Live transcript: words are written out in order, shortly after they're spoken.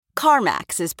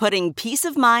CarMax is putting peace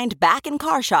of mind back in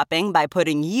car shopping by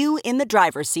putting you in the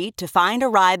driver's seat to find a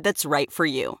ride that's right for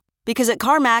you. Because at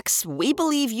CarMax, we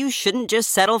believe you shouldn't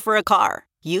just settle for a car.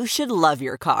 You should love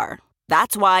your car.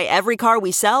 That's why every car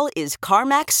we sell is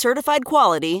CarMax certified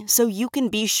quality, so you can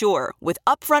be sure with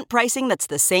upfront pricing that's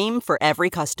the same for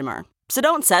every customer. So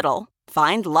don't settle.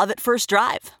 Find love at first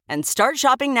drive and start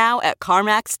shopping now at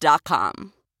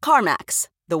CarMax.com. CarMax,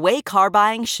 the way car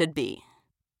buying should be.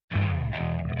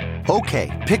 Okay,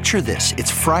 picture this.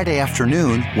 It's Friday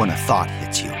afternoon when a thought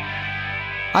hits you.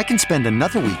 I can spend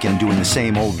another weekend doing the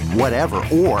same old whatever,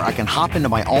 or I can hop into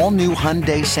my all-new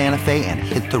Hyundai Santa Fe and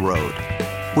hit the road.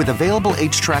 With available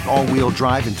H-Track all-wheel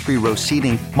drive and 3-row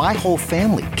seating, my whole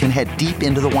family can head deep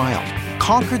into the wild.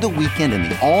 Conquer the weekend in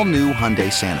the all-new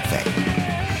Hyundai Santa Fe.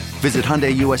 Visit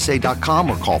HyundaiUSA.com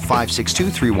or call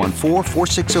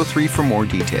 562-314-4603 for more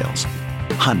details.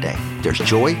 Hyundai, there's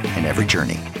joy in every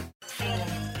journey.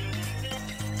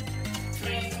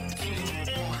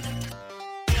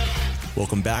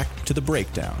 Welcome back to The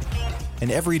Breakdown, an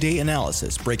everyday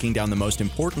analysis breaking down the most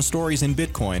important stories in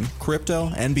Bitcoin,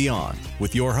 crypto, and beyond,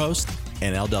 with your host,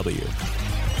 NLW.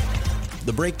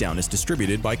 The Breakdown is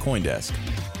distributed by CoinDesk.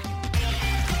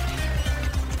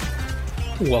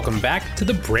 Welcome back to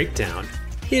The Breakdown.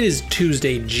 It is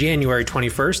Tuesday, January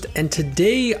 21st, and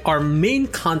today our main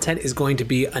content is going to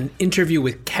be an interview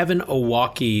with Kevin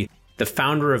Owocki, the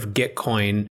founder of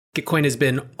Gitcoin. Gitcoin has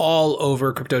been all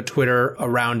over crypto Twitter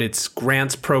around its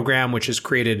grants program, which has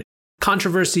created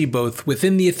controversy both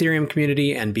within the Ethereum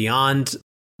community and beyond,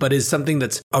 but is something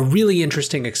that's a really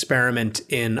interesting experiment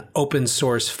in open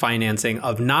source financing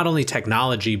of not only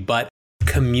technology, but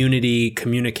community,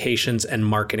 communications, and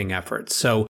marketing efforts.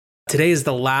 So today is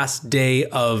the last day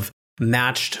of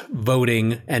matched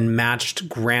voting and matched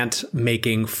grant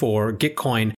making for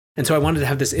Gitcoin. And so I wanted to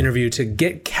have this interview to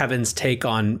get Kevin's take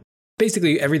on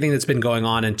basically everything that's been going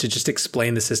on and to just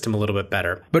explain the system a little bit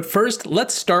better. But first,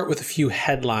 let's start with a few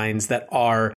headlines that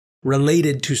are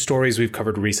related to stories we've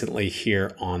covered recently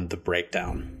here on The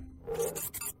Breakdown.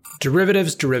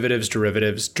 Derivatives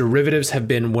have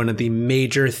been one of the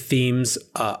major themes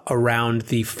around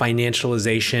the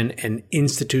financialization and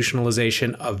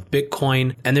institutionalization of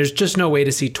Bitcoin. And there's just no way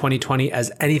to see 2020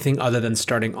 as anything other than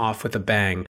starting off with a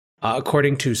bang.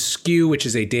 According to Skew, which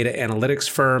is a data analytics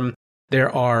firm,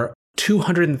 there are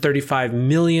 $235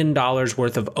 million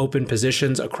worth of open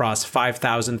positions across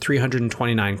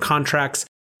 5,329 contracts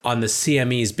on the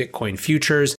CME's Bitcoin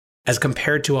futures, as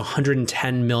compared to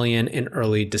 110 million in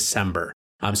early December.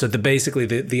 So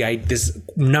this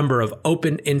number of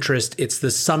open interest, it's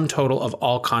the sum total of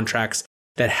all contracts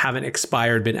that haven't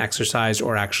expired, been exercised,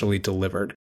 or actually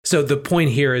delivered. So the point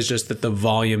here is just that the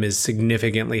volume is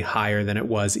significantly higher than it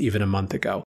was even a month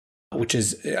ago, which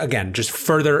is, again, just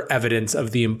further evidence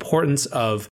of the importance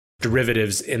of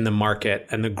derivatives in the market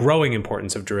and the growing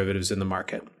importance of derivatives in the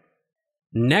market.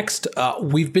 Next,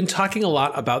 we've been talking a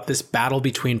lot about this battle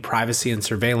between privacy and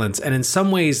surveillance. And in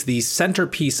some ways, the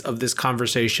centerpiece of this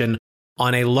conversation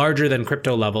on a larger than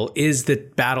crypto level is the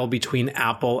battle between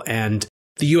Apple and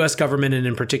the US government, and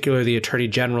in particular, the Attorney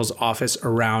General's office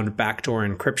around backdoor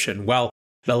encryption. Well,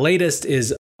 the latest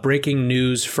is breaking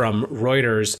news from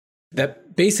Reuters that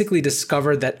basically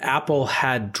discovered that Apple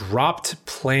had dropped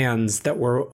plans that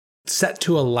were set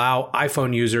to allow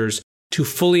iPhone users to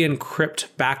fully encrypt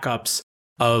backups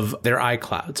of their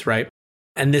iClouds, right?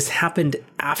 And this happened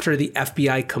after the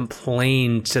FBI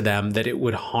complained to them that it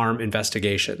would harm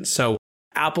investigations. So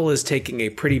Apple is taking a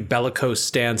pretty bellicose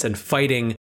stance and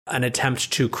fighting an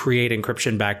attempt to create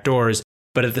encryption backdoors,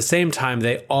 but at the same time,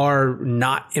 they are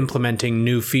not implementing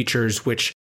new features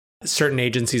which certain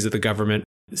agencies of the government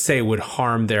say would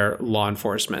harm their law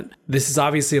enforcement. This is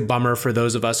obviously a bummer for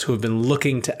those of us who have been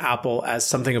looking to Apple as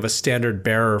something of a standard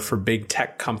bearer for big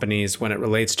tech companies when it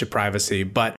relates to privacy,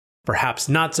 but perhaps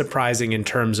not surprising in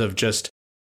terms of just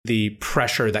the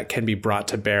pressure that can be brought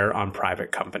to bear on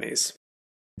private companies.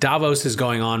 Davos is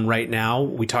going on right now.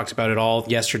 We talked about it all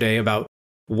yesterday about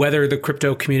whether the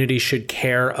crypto community should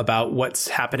care about what's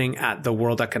happening at the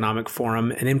World Economic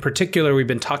Forum. And in particular, we've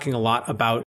been talking a lot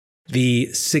about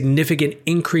the significant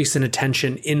increase in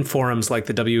attention in forums like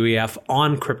the WEF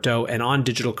on crypto and on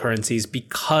digital currencies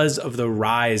because of the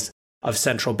rise of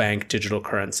central bank digital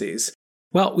currencies.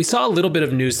 Well, we saw a little bit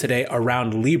of news today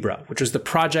around Libra, which was the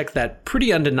project that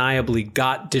pretty undeniably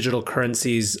got digital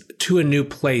currencies to a new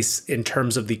place in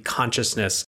terms of the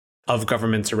consciousness of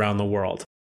governments around the world.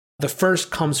 The first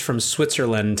comes from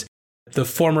Switzerland. The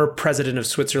former president of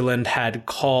Switzerland had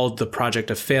called the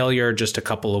project a failure just a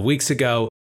couple of weeks ago.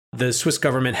 The Swiss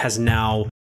government has now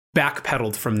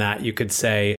backpedaled from that, you could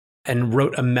say, and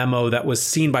wrote a memo that was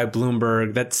seen by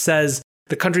Bloomberg that says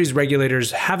the country's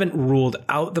regulators haven't ruled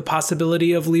out the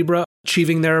possibility of Libra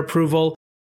achieving their approval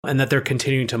and that they're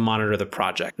continuing to monitor the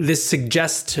project. This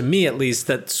suggests to me, at least,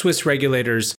 that Swiss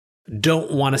regulators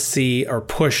don't want to see or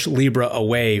push Libra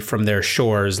away from their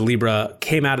shores. Libra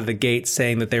came out of the gate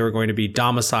saying that they were going to be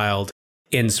domiciled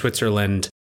in Switzerland,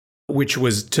 which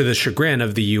was to the chagrin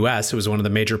of the US. It was one of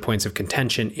the major points of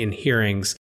contention in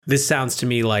hearings. This sounds to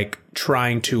me like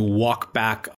trying to walk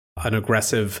back an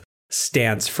aggressive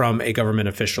stance from a government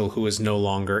official who is no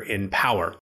longer in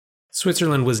power.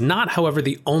 Switzerland was not, however,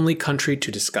 the only country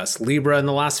to discuss Libra in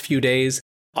the last few days.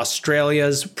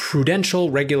 Australia's Prudential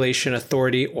Regulation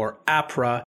Authority, or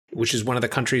APRA, which is one of the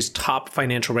country's top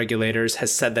financial regulators,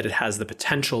 has said that it has the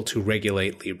potential to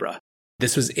regulate Libra.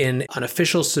 This was in an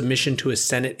official submission to a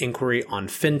Senate inquiry on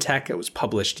fintech. It was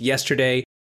published yesterday.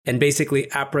 And basically,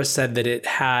 APRA said that it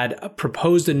had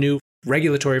proposed a new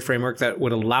regulatory framework that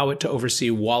would allow it to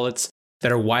oversee wallets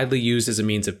that are widely used as a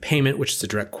means of payment, which is a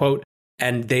direct quote.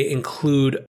 And they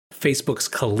include Facebook's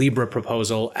Calibra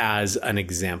proposal as an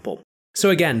example. So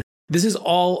again, this is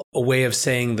all a way of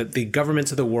saying that the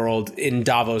governments of the world in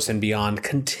Davos and beyond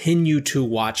continue to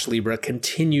watch Libra,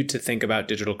 continue to think about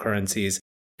digital currencies,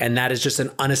 and that is just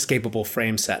an unescapable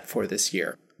frame set for this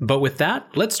year. But with that,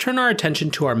 let's turn our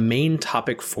attention to our main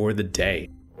topic for the day.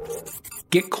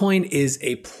 Gitcoin is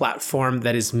a platform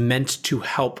that is meant to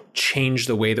help change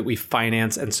the way that we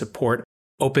finance and support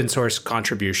open source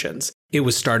contributions. It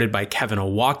was started by Kevin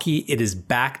Owocki. It is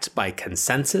backed by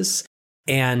Consensus.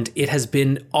 And it has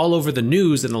been all over the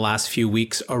news in the last few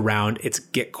weeks around its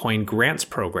Gitcoin grants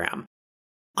program.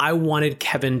 I wanted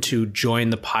Kevin to join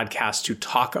the podcast to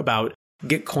talk about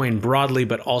Gitcoin broadly,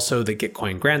 but also the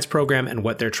Gitcoin grants program and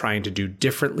what they're trying to do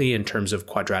differently in terms of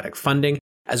quadratic funding,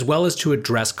 as well as to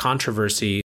address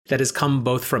controversy that has come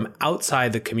both from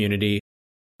outside the community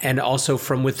and also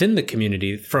from within the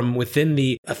community, from within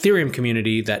the Ethereum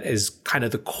community that is kind of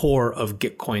the core of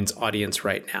Gitcoin's audience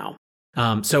right now.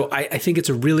 So I think it's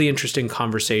a really interesting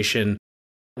conversation.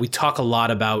 We talk a lot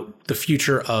about the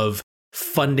future of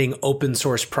funding open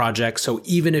source projects. So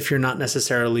even if you're not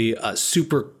necessarily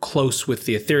super close with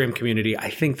the Ethereum community, I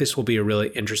think this will be a really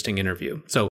interesting interview.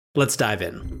 So let's dive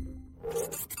in.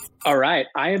 All right.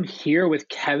 I am here with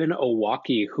Kevin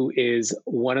Owocki, who is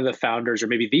one of the founders, or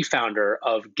maybe the founder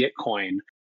of Gitcoin,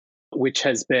 which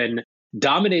has been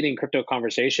dominating crypto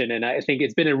conversation. And I think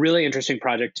it's been a really interesting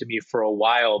project to me for a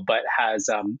while, but has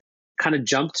kind of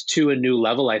jumped to a new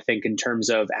level, I think, in terms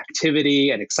of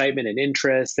activity and excitement and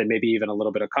interest, and maybe even a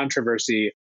little bit of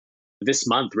controversy this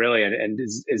month, really, and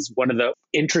is one of the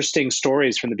interesting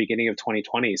stories from the beginning of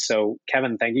 2020. So,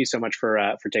 Kevin, thank you so much for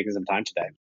taking some time today.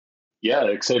 Yeah,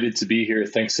 excited to be here.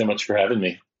 Thanks so much for having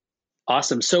me.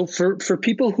 Awesome. So for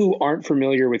people who aren't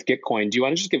familiar with Gitcoin, do you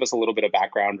want to just give us a little bit of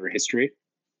background or history?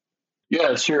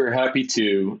 Yeah, sure. Happy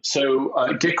to. So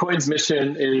Gitcoin's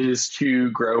mission is to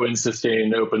grow and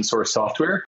sustain open source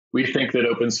software. We think that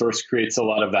open source creates a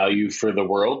lot of value for the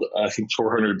world. I think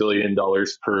 $400 billion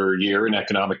per year in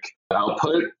economic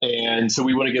output. And so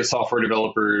we want to give software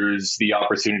developers the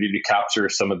opportunity to capture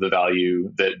some of the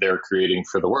value that they're creating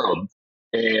for the world.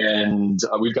 And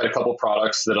we've got a couple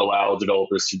products that allow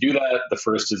developers to do that. The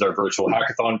first is our virtual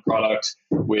hackathon product,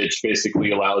 which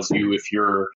basically allows you, if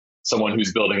you're someone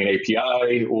who's building an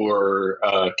API or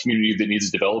a community that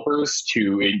needs developers,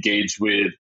 to engage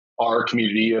with our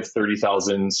community of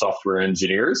 30,000 software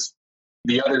engineers.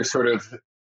 The other sort of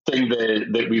thing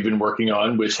that we've been working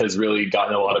on, which has really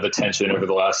gotten a lot of attention over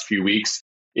the last few weeks,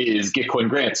 is Gitcoin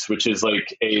grants, which is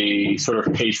like a sort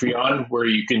of Patreon where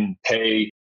you can pay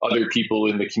other people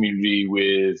in the community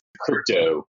with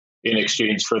crypto in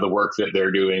exchange for the work that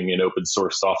they're doing in open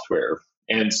source software.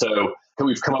 And so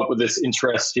we've come up with this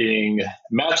interesting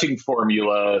matching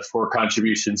formula for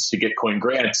contributions to Gitcoin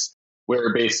grants,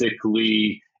 where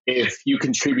basically if you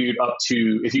contribute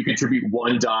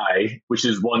one DAI, which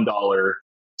is $1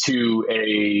 to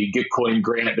a Gitcoin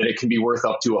grant, then it can be worth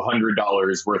up to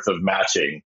 $100 worth of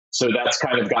matching. So that's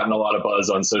kind of gotten a lot of buzz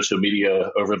on social media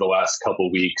over the last couple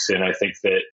of weeks. And I think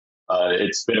that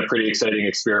it's been a pretty exciting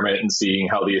experiment in seeing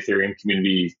how the Ethereum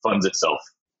community funds itself.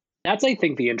 That's, I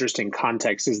think, the interesting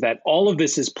context is that all of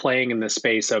this is playing in the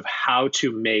space of how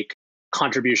to make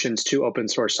contributions to open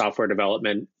source software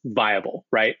development viable,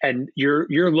 right? And you're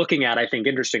looking at, I think,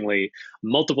 interestingly,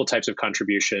 multiple types of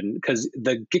contribution, because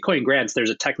the Gitcoin grants, there's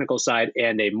a technical side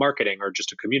and a marketing or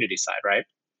just a community side, right?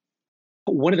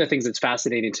 One of the things that's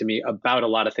fascinating to me about a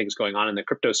lot of things going on in the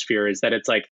crypto sphere is that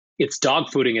it's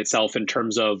dogfooding itself in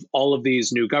terms of all of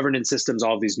these new governance systems,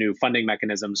 all of these new funding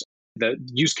mechanisms the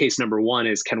use case number one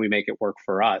is, can we make it work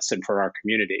for us and for our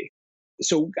community?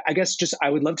 So I guess I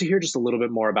would love to hear just a little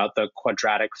bit more about the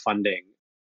quadratic funding.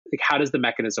 Like, how does the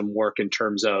mechanism work in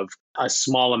terms of a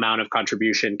small amount of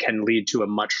contribution can lead to a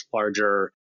much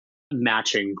larger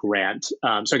matching grant?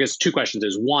 So I guess two questions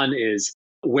is, one is,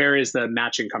 where is the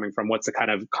matching coming from? What's the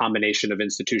kind of combination of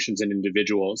institutions and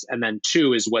individuals? And then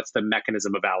two is, what's the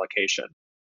mechanism of allocation?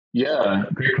 Yeah,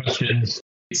 great questions.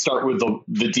 Start with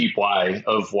the deep why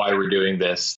of why we're doing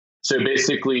this. So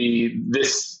basically,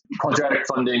 this quadratic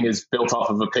funding is built off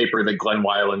of a paper that Glenn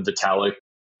Weil and Vitalik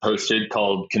posted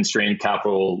called Constrained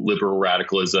Capital Liberal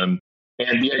Radicalism.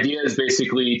 And the idea is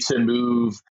basically to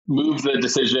move the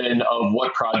decision of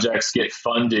what projects get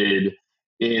funded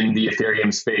in the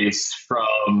Ethereum space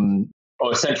from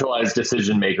a centralized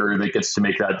decision maker that gets to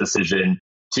make that decision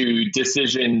to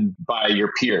decision by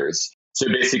your peers. So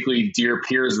basically, do your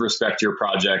peers respect your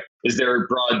project? Is there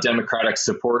broad democratic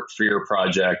support for your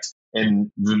project? And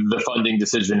the funding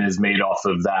decision is made off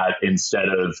of that instead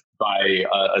of by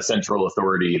a central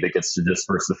authority that gets to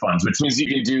disperse the funds, which means you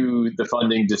can do the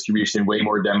funding distribution way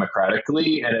more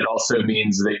democratically. And it also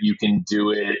means that you can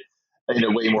do it in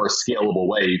a way more scalable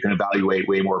way. You can evaluate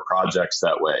way more projects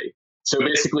that way. So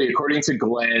basically, according to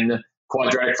Glenn,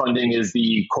 quadratic funding is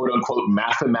the quote unquote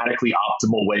mathematically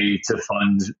optimal way to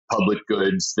fund public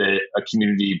goods that a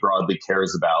community broadly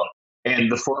cares about. And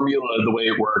the formula, the way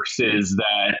it works is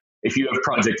that if you have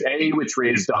project A, which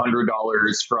raised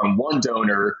 $100 from one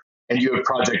donor, and you have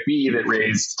project B that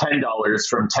raised $10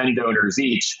 from 10 donors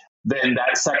each, then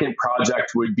that second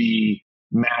project would be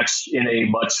matched in a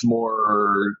much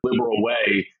more liberal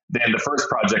way than the first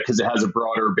project because it has a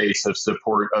broader base of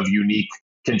support of unique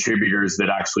contributors that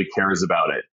actually cares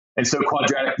about it. And so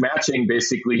quadratic matching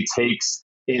basically takes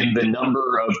in the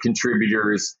number of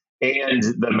contributors and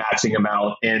the matching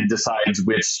amount and decides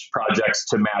which projects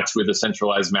to match with a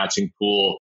centralized matching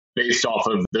pool based off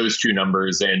of those two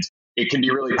numbers. And it can be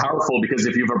really powerful because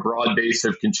if you have a broad base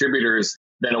of contributors,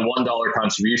 then a $1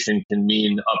 contribution can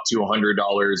mean up to $100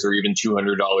 or even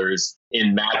 $200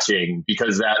 in matching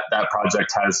because that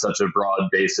project has such a broad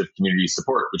base of community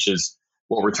support, which is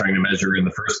what we're trying to measure in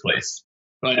the first place.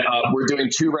 But we're doing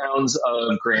 2 rounds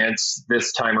of grants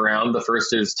this time around. The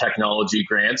first is technology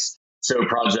grants. So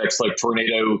projects like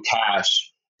Tornado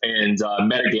Cash and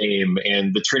Metagame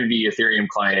and the Trinity Ethereum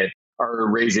client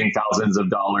are raising thousands of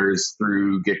dollars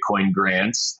through Gitcoin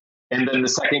grants. And then the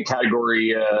second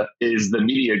category is the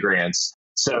media grants.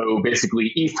 So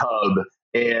basically ETHub,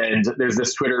 and there's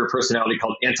this Twitter personality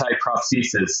called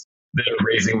Anti-Prosthesis that are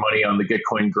raising money on the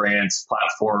Gitcoin grants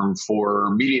platform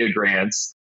for media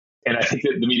grants. And I think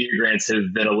that the media grants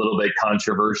have been a little bit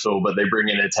controversial, but they bring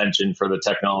in attention for the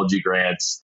technology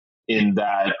grants in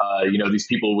that, these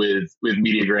people with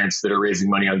media grants that are raising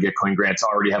money on Gitcoin grants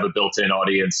already have a built-in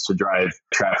audience to drive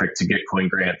traffic to Gitcoin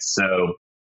grants. So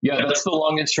yeah, that's the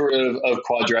long and short of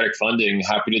quadratic funding.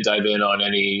 Happy to dive in on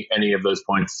any of those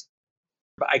points.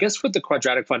 I guess with the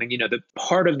quadratic funding, the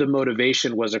part of the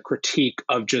motivation was a critique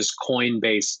of just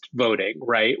coin-based voting,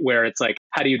 right? Where it's like,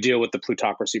 how do you deal with the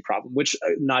plutocracy problem, which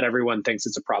not everyone thinks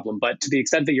it's a problem. But to the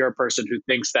extent that you're a person who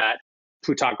thinks that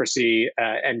plutocracy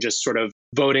and just sort of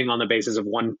voting on the basis of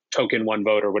one token, one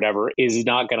vote or whatever is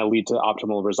not going to lead to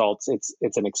optimal results,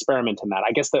 it's an experiment in that.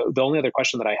 I guess the only other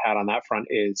question that I had on that front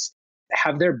is,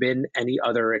 have there been any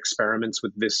other experiments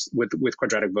with this, with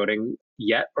quadratic voting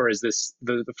yet? Or is this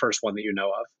the first one that you know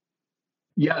of?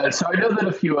 Yeah, so I know that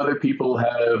a few other people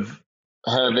have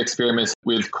experiments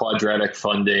with quadratic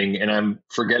funding, and I'm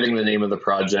forgetting the name of the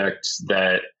project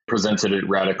that presented at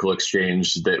Radical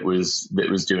Exchange that was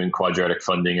doing quadratic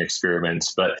funding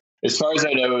experiments. But as far as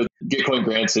I know, Gitcoin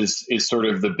grants is sort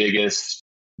of the biggest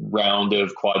round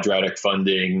of quadratic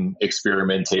funding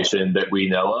experimentation that we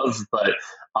know of. But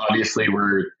obviously,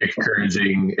 we're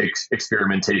encouraging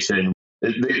experimentation.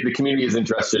 The community is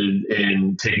interested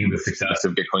in taking the success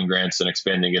of Gitcoin grants and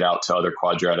expanding it out to other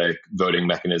quadratic voting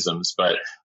mechanisms. But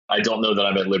I don't know that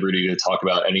I'm at liberty to talk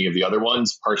about any of the other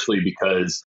ones, partially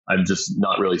because I'm just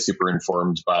not really super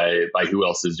informed by who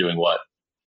else is doing what.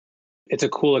 It's a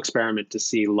cool experiment to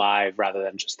see live rather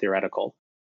than just theoretical.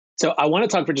 So I want to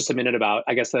talk for just a minute about,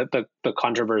 I guess, the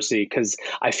controversy, because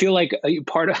I feel like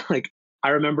part of I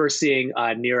remember seeing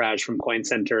Neeraj from Coin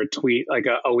Center tweet like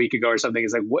a week ago or something.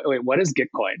 He's like, wait, what is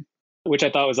Gitcoin? Which I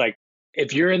thought was like,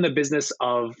 if you're in the business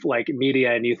of like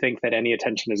media and you think that any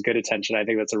attention is good attention, I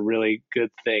think that's a really good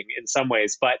thing in some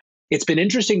ways. But it's been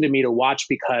interesting to me to watch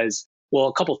because, well,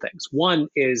 a couple things. One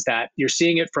is that you're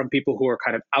seeing it from people who are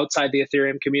kind of outside the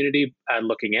Ethereum community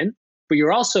looking in, but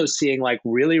you're also seeing like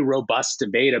really robust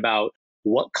debate about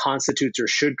what constitutes or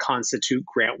should constitute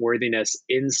grant worthiness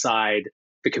inside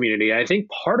the community. And I think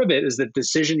part of it is the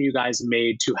decision you guys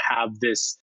made to have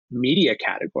this media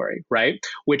category, right?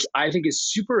 Which I think is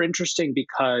super interesting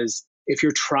because if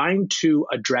you're trying to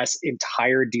address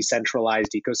entire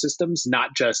decentralized ecosystems,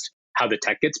 not just how the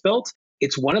tech gets built,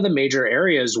 it's one of the major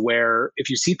areas where if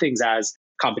you see things as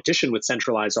competition with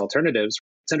centralized alternatives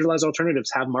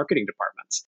have marketing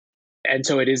departments. And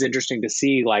so it is interesting to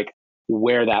see like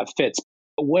where that fits.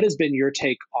 What has been your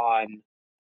take on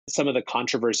some of the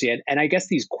controversy and I guess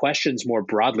these questions more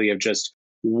broadly of just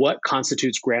what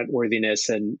constitutes grant worthiness?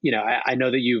 And, I know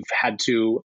that you've had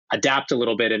to adapt a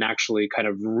little bit and actually kind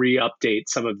of re-update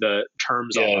some of the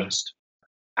terms almost.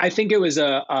 I think it was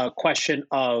a question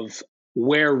of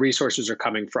where resources are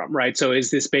coming from, right? So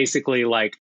is this basically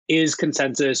like, is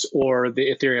Consensus or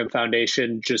the Ethereum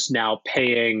Foundation just now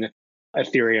paying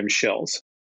Ethereum shills?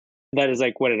 That is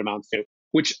like what it amounts to,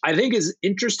 which I think is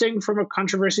interesting from a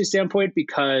controversy standpoint,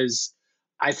 because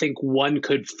I think one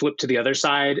could flip to the other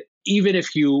side. Even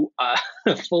if you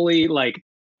fully like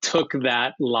took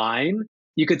that line,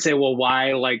 you could say, well,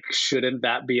 why like shouldn't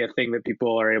that be a thing that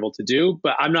people are able to do?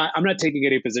 But I'm not taking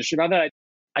any position on that.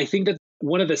 I think that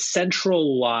one of the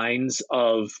central lines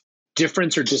of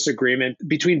difference or disagreement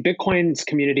between Bitcoin's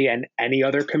community and any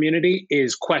other community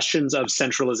is questions of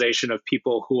centralization of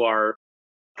people who are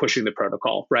pushing the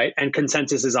protocol, right? And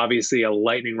Consensus is obviously a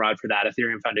lightning rod for that.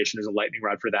 Ethereum Foundation is a lightning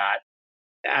rod for that,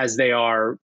 as they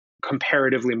are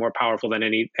comparatively more powerful than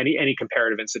any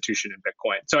comparative institution in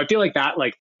Bitcoin. So I feel like that,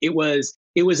 like it was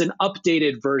an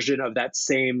updated version of that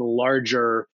same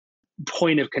larger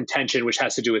point of contention, which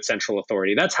has to do with central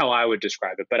authority. That's how I would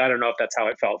describe it, but I don't know if that's how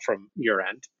it felt from your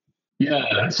end.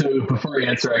 Yeah. So before I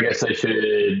answer, I guess I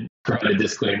should provide a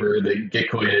disclaimer that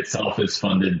Gitcoin itself is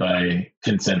funded by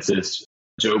Consensus.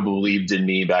 Joe believed in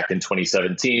me back in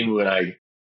 2017 when I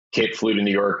flew to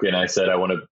New York and I said, I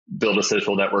want to build a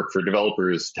social network for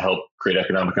developers to help create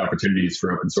economic opportunities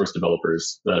for open source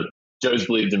developers. But Joe's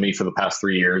believed in me for the past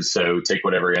 3 years. So take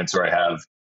whatever answer I have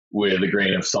with a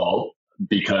grain of salt,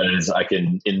 because I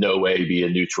can in no way be a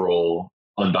neutral,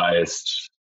 unbiased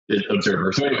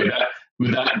observer. So anyway,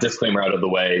 with that disclaimer out of the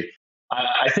way,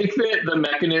 I think that the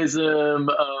mechanism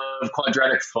of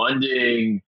quadratic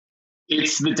funding,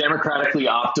 it's the democratically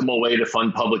optimal way to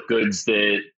fund public goods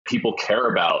that people care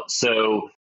about. So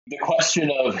the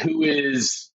question of who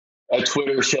is a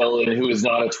Twitter shill and who is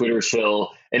not a Twitter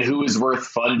shill and who is worth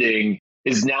funding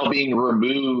is now being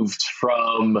removed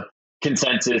from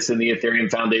Consensus and the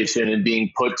Ethereum Foundation and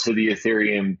being put to the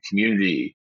Ethereum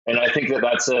community. And I think that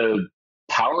that's a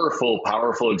powerful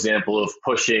example of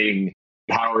pushing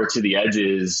power to the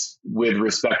edges with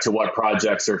respect to what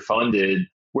projects are funded.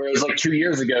 Whereas like 2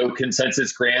 years ago,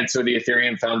 Consensus grants or the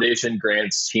Ethereum Foundation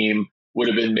grants team would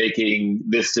have been making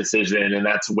this decision, and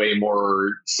that's way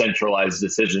more centralized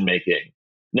decision making.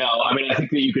 Now, I mean, I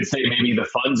think that you could say maybe the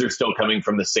funds are still coming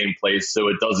from the same place, so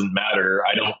it doesn't matter.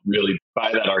 I don't really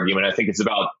buy that argument. I think it's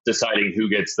about deciding who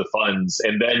gets the funds.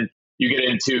 And then you get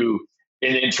into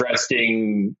an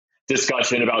interesting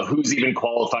discussion about who's even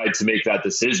qualified to make that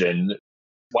decision.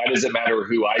 Why does it matter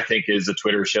who I think is a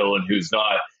Twitter shill and who's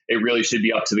not? It really should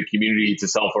be up to the community to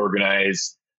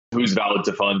self-organize who's valid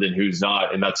to fund and who's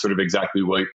not. And that's sort of exactly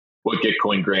what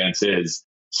Gitcoin grants is.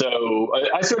 So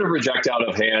I sort of reject out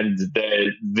of hand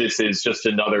that this is just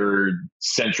another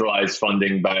centralized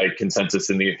funding by Consensus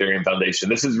and the Ethereum Foundation.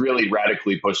 This has really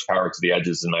radically pushed power to the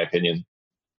edges, in my opinion.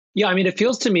 Yeah, I mean, it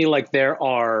feels to me like there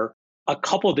are a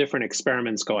couple different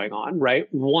experiments going on, right?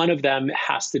 One of them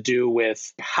has to do with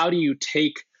how do you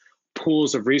take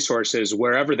pools of resources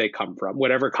wherever they come from,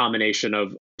 whatever combination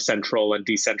of central and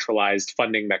decentralized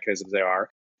funding mechanisms there are,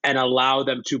 and allow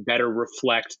them to better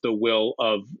reflect the will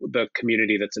of the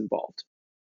community that's involved,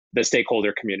 the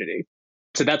stakeholder community.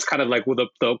 So that's kind of like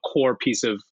the core piece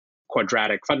of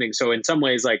quadratic funding. So in some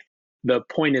ways, like the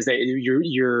point is that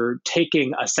you're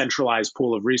taking a centralized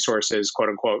pool of resources, quote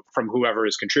unquote, from whoever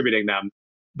is contributing them,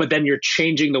 but then you're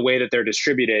changing the way that they're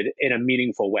distributed in a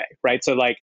meaningful way, right? So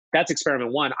like that's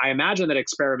experiment one. I imagine that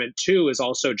experiment two is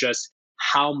also just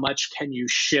how much can you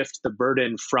shift the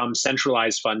burden from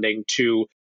centralized funding to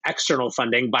external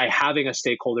funding by having a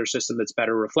stakeholder system that's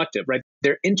better reflective, right?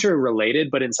 They're interrelated,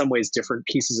 but in some ways different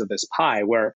pieces of this pie,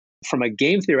 where from a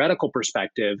game theoretical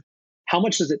perspective, how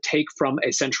much does it take from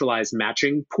a centralized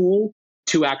matching pool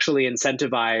to actually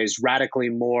incentivize radically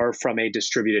more from a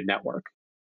distributed network?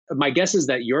 My guess is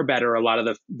that your bet, or a lot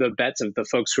of the bets of the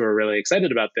folks who are really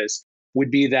excited about this, would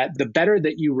be that the better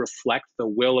that you reflect the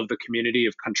will of the community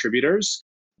of contributors,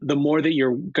 the more that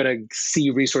you're going to see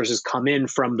resources come in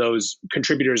from those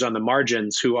contributors on the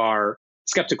margins who are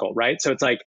skeptical, right? So it's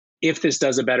like, if this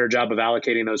does a better job of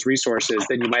allocating those resources,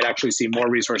 then you might actually see more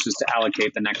resources to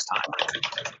allocate the next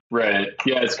time. Right.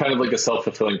 Yeah, it's kind of like a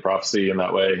self-fulfilling prophecy in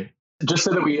that way. Just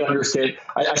so that we understand,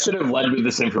 I should have led with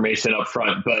this information up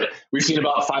front, but we've seen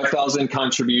about 5,000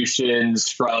 contributions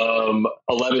from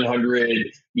 1,100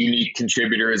 unique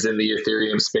contributors in the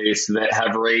Ethereum space that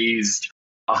have raised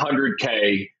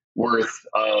 100K worth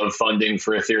of funding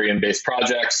for Ethereum-based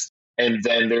projects. And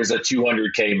then there's a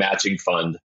 200K matching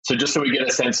fund. So just so we get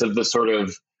a sense of the sort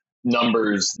of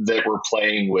numbers that we're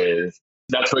playing with,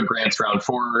 that's what Grants Round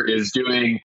 4 is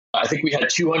doing. I think we had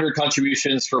 200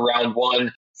 contributions for round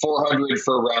 1, 400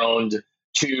 for round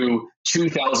 2,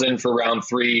 2,000 for round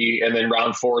 3, and then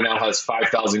round 4 now has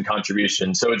 5,000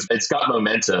 contributions. So it's got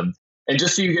momentum. And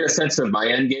just so you get a sense of my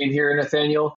end game here,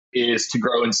 Nathaniel, is to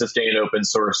grow and sustain open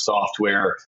source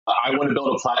software. I want to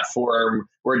build a platform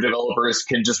where developers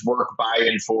can just work by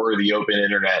and for the open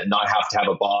internet and not have to have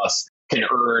a boss, can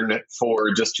earn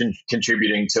for just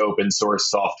contributing to open source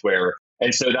software.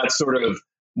 And so that's sort of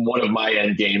one of my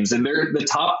end games. And they're the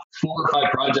top 4 or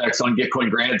 5 projects on Gitcoin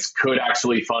grants could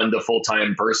actually fund a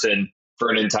full-time person for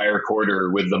an entire quarter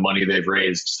with the money they've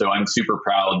raised. So I'm super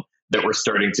proud that we're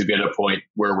starting to get a point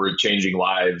where we're changing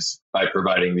lives by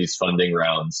providing these funding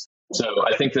rounds. So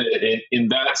I think that in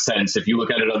that sense, if you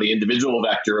look at it on the individual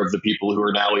vector of the people who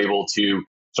are now able to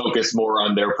focus more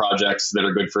on their projects that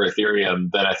are good for Ethereum,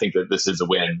 then I think that this is a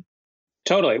win.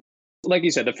 Totally. Like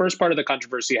you said, the first part of the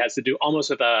controversy has to do almost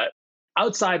with a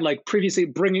outside, like previously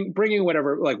bringing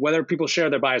whatever, like whether people share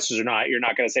their biases or not, you're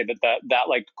not going to say that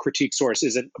like critique source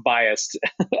isn't biased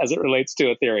as it relates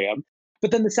to Ethereum.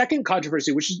 But then the second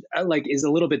controversy, which is a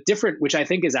little bit different, which I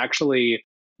think is actually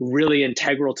really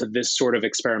integral to this sort of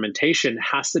experimentation,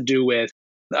 has to do with,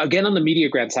 again, on the media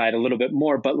grant side a little bit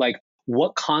more, but like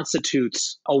what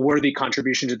constitutes a worthy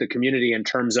contribution to the community in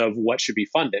terms of what should be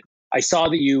funded. I saw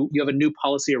that you have a new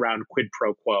policy around quid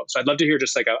pro quo. So I'd love to hear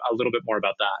just like a little bit more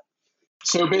about that.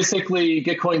 So basically,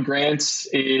 Gitcoin Grants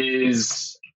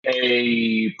is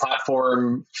a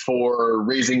platform for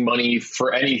raising money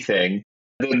for anything.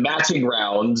 The matching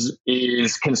round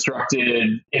is constructed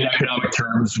in economic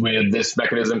terms with this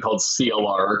mechanism called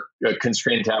CLR,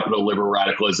 Constrained Capital Liberal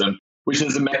Radicalism, which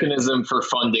is a mechanism for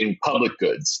funding public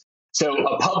goods. So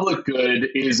a public good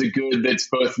is a good that's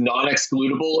both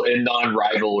non-excludable and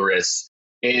non-rivalrous,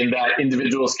 in that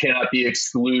individuals cannot be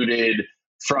excluded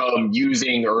from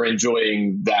using or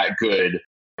enjoying that good.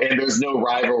 And there's no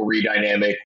rivalry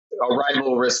dynamic. A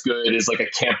rivalrous good is like a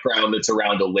campground that's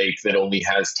around a lake that only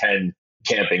has 10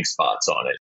 camping spots on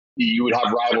it. You would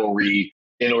have rivalry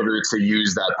in order to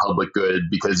use that public good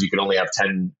because you can only have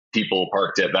 10 people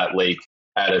parked at that lake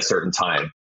at a certain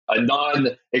time. A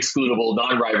non-excludable,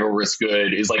 non-rivalrous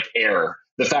good is like air.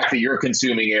 The fact that you're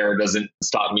consuming air doesn't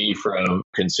stop me from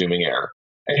consuming air.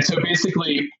 And so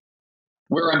basically,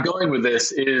 where I'm going with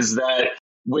this is that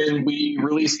when we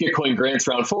released Gitcoin Grants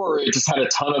Round 4, it just had a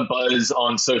ton of buzz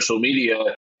on social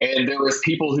media. And there was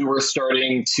people who were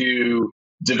starting to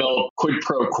develop quid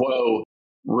pro quo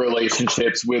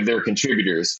relationships with their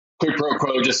contributors. Quid pro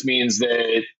quo just means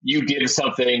that you give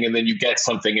something and then you get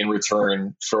something in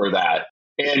return for that.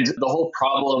 And the whole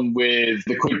problem with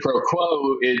the quid pro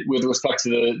quo with respect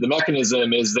to the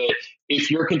mechanism is that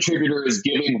if your contributor is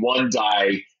giving 1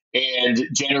 DAI and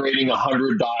generating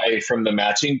 100 DAI from the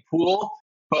matching pool,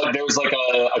 but there's like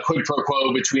a quid pro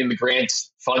quo between the grant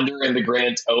funder and the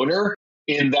grant owner,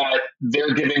 in that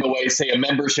they're giving away, say, a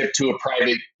membership to a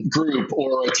private group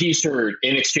or a t-shirt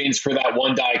in exchange for that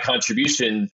 1 DAI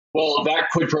contribution. Well, that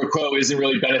quid pro quo isn't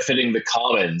really benefiting the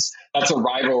commons. That's a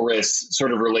rivalrous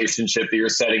sort of relationship that you're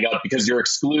setting up because you're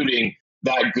excluding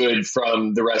that good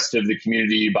from the rest of the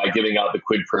community by giving out the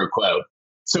quid pro quo.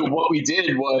 So what we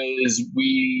did was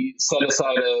we set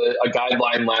aside a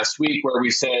guideline last week where we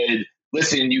said,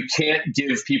 listen, you can't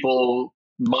give people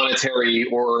monetary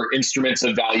or instruments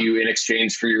of value in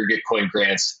exchange for your Gitcoin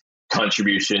grants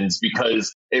contributions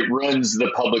because it ruins the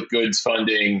public goods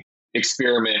funding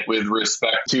experiment with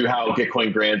respect to how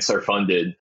Gitcoin grants are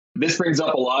funded. This brings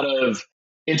up a lot of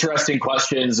interesting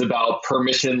questions about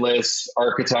permissionless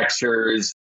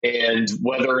architectures and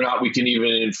whether or not we can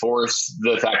even enforce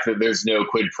the fact that there's no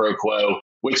quid pro quo,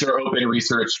 which are open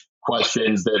research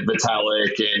questions that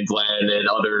Vitalik and Glenn and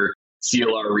other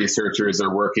CLR researchers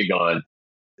are working on.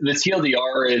 The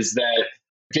TLDR is that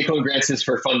Gitcoin grants is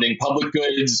for funding public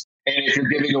goods. And if you're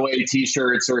giving away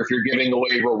t-shirts or if you're giving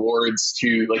away rewards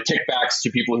to like kickbacks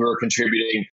to people who are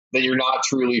contributing, then you're not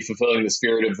truly fulfilling the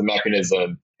spirit of the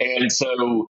mechanism. And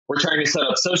so we're trying to set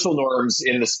up social norms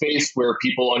in the space where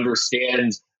people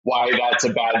understand why that's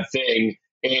a bad thing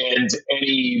and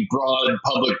any broad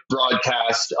public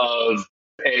broadcast of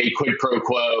a quid pro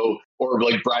quo or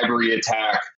like bribery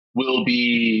attack will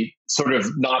be sort of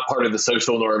not part of the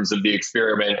social norms of the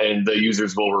experiment, and the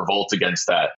users will revolt against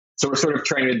that. So we're sort of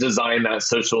trying to design that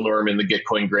social norm in the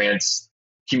Gitcoin grants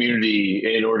community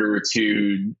in order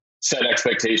to set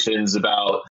expectations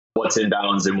about what's in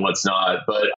bounds and what's not.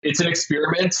 But it's an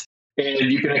experiment,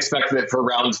 and you can expect that for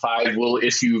round 5, we'll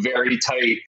issue very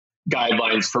tight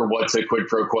guidelines for what's a quid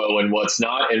pro quo and what's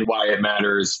not, and why it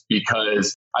matters,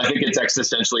 because I think it's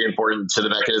existentially important to the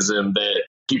mechanism that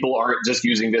people aren't just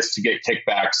using this to get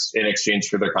kickbacks in exchange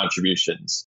for their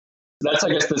contributions. That's, I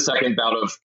guess, the second bout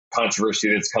of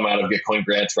controversy that's come out of Gitcoin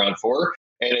grants round 4.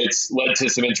 And it's led to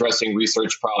some interesting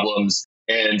research problems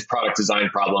and product design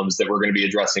problems that we're going to be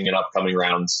addressing in upcoming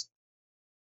rounds.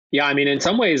 Yeah, I mean, in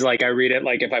some ways, like I read it,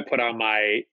 like if I put on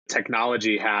my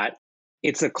technology hat,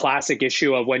 it's a classic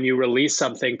issue of when you release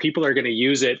something, people are going to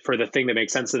use it for the thing that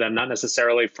makes sense to them, not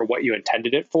necessarily for what you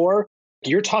intended it for.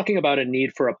 You're talking about a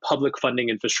need for a public funding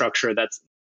infrastructure that's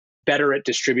better at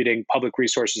distributing public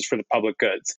resources for the public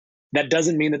goods. That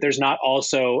doesn't mean that there's not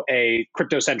also a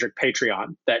crypto-centric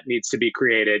Patreon that needs to be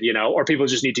created, or people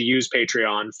just need to use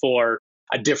Patreon for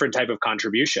a different type of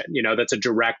contribution, that's a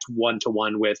direct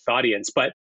one-to-one with the audience.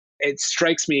 But it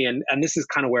strikes me, and this is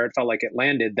kind of where it felt like it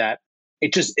landed, that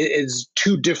it is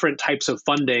two different types of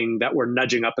funding that we're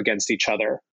nudging up against each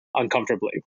other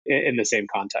uncomfortably in the same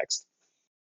context.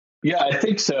 Yeah, I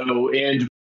think so. And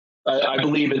I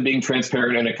believe in being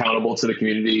transparent and accountable to the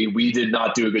community. We did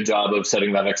not do a good job of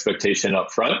setting that expectation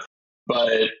up front,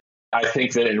 but I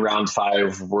think that in round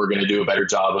 5, we're going to do a better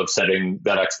job of setting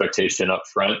that expectation up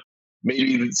front.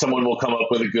 Maybe someone will come up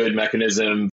with a good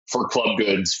mechanism for club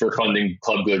goods, for funding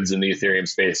club goods in the Ethereum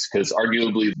space, because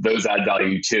arguably those add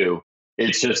value too.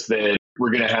 It's just that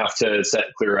we're going to have to set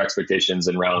clearer expectations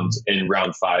in round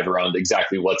 5 around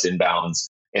exactly what's in bounds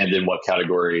and in what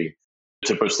category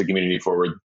to push the community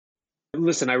forward.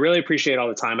 Listen, I really appreciate all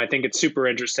the time. I think it's super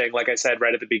interesting. Like I said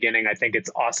right at the beginning, I think it's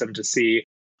awesome to see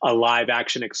a live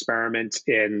action experiment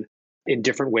in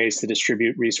different ways to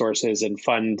distribute resources and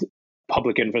fund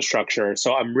public infrastructure.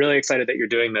 So I'm really excited that you're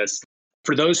doing this.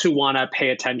 For those who want to pay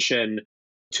attention,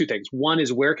 2 things. 1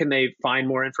 is, where can they find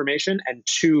more information? And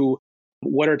 2,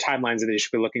 what are timelines that they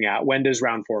should be looking at? When does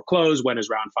round 4 close? When is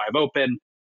round 5 open?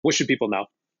 What should people know?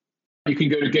 You can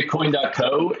go to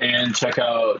gitcoin.co and check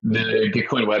out the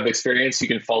Gitcoin web experience. You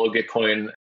can follow Gitcoin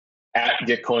at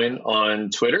Gitcoin on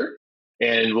Twitter,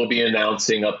 and we'll be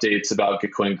announcing updates about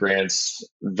Gitcoin grants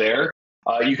there.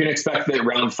 You can expect that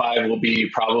round 5 will be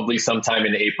probably sometime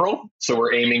in April. So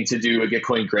we're aiming to do a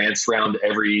Gitcoin grants round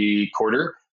every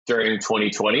quarter during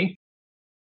 2020.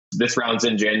 This round's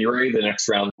in January. The next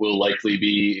round will likely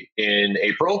be in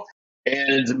April.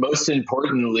 And most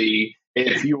importantly,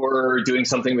 if you're doing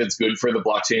something that's good for the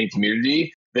blockchain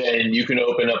community, then you can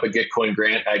open up a Gitcoin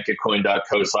grant at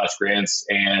gitcoin.co/grants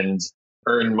and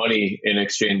earn money in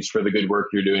exchange for the good work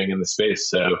you're doing in the space.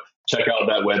 So check out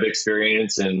that web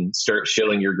experience and start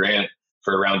shilling your grant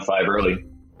for round 5 early.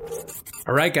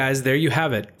 All right, guys, there you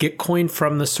have it. Gitcoin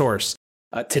from the source.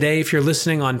 Today, if you're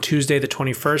listening on Tuesday, the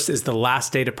 21st, is the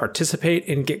last day to participate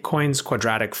in Gitcoin's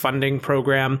quadratic funding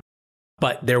program.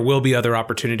 But there will be other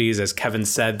opportunities. As Kevin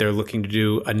said, they're looking to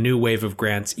do a new wave of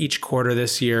grants each quarter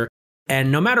this year.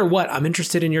 And no matter what, I'm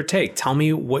interested in your take. Tell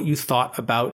me what you thought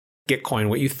about Gitcoin,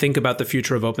 what you think about the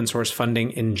future of open source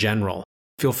funding in general.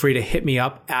 Feel free to hit me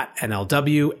up at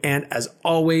NLW. And as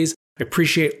always, I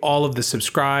appreciate all of the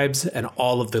subscribes and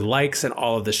all of the likes and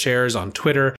all of the shares on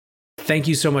Twitter. Thank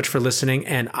you so much for listening,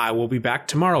 and I will be back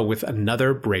tomorrow with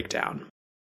another breakdown.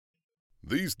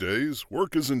 These days,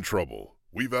 work is in trouble.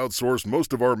 We've outsourced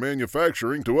most of our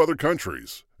manufacturing to other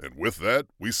countries, and with that,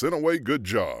 we sent away good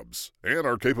jobs and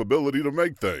our capability to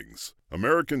make things.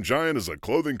 American Giant is a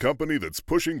clothing company that's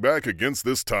pushing back against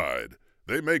this tide.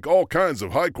 They make all kinds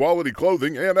of high-quality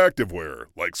clothing and activewear,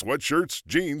 like sweatshirts,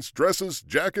 jeans, dresses,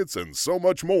 jackets, and so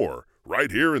much more,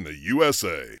 right here in the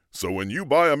USA. So when you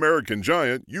buy American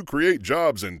Giant, you create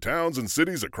jobs in towns and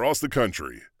cities across the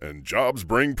country. And jobs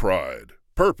bring pride,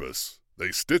 purpose.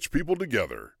 They stitch people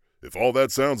together. If all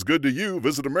that sounds good to you,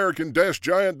 visit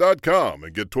American-Giant.com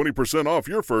and get 20% off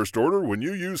your first order when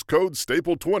you use code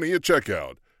STAPLE20 at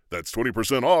checkout. That's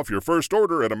 20% off your first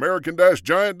order at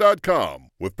American-Giant.com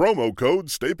with promo code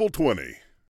STAPLE20.